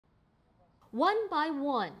one by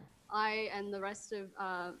one. I and the rest of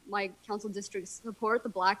my council districts support the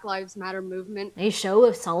Black Lives Matter movement. A show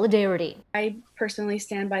of solidarity. I personally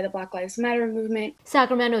stand by the Black Lives Matter movement.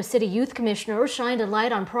 Sacramento City Youth Commissioner shined a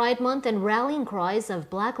light on Pride Month and rallying cries of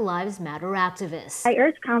Black Lives Matter activists. I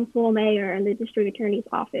urge council, mayor, and the district attorney's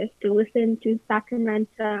office to listen to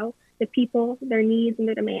Sacramento, the people, their needs, and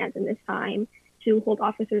their demands in this time, to hold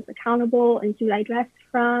officers accountable and to divest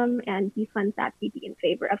from and defund that PD in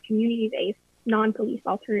favor of community-based, non-police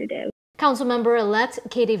alternatives. Councilmember-elect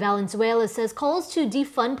Katie Valenzuela says calls to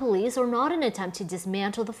defund police are not an attempt to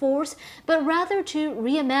dismantle the force, but rather to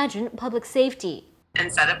reimagine public safety.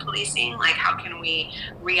 Instead of policing, like how can we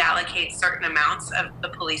reallocate certain amounts of the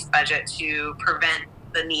police budget to prevent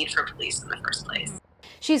the need for police in the first place?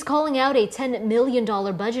 She's calling out a $10 million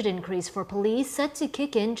budget increase for police set to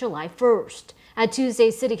kick in July 1st. At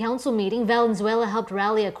Tuesday's City Council meeting, Valenzuela helped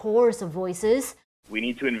rally a chorus of voices. We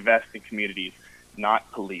need to invest in communities, not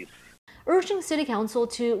police, urging City Council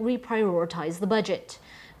to reprioritize the budget.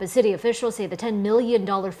 But city officials say the $10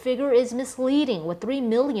 million figure is misleading, with $3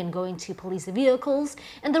 million going to police vehicles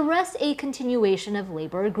and the rest a continuation of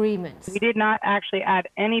labor agreements. We did not actually add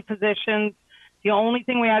any positions. The only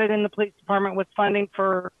thing we added in the police department was funding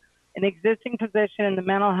for an existing position in the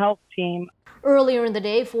mental health team. Earlier in the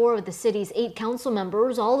day, 4 of the city's 8 council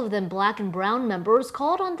members, all of them Black and brown members,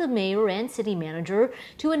 called on the mayor and city manager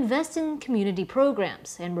to invest in community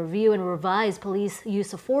programs and review and revise police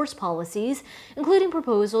use of force policies, including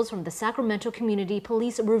proposals from the Sacramento Community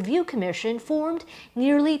Police Review Commission formed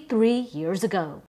nearly 3 years ago.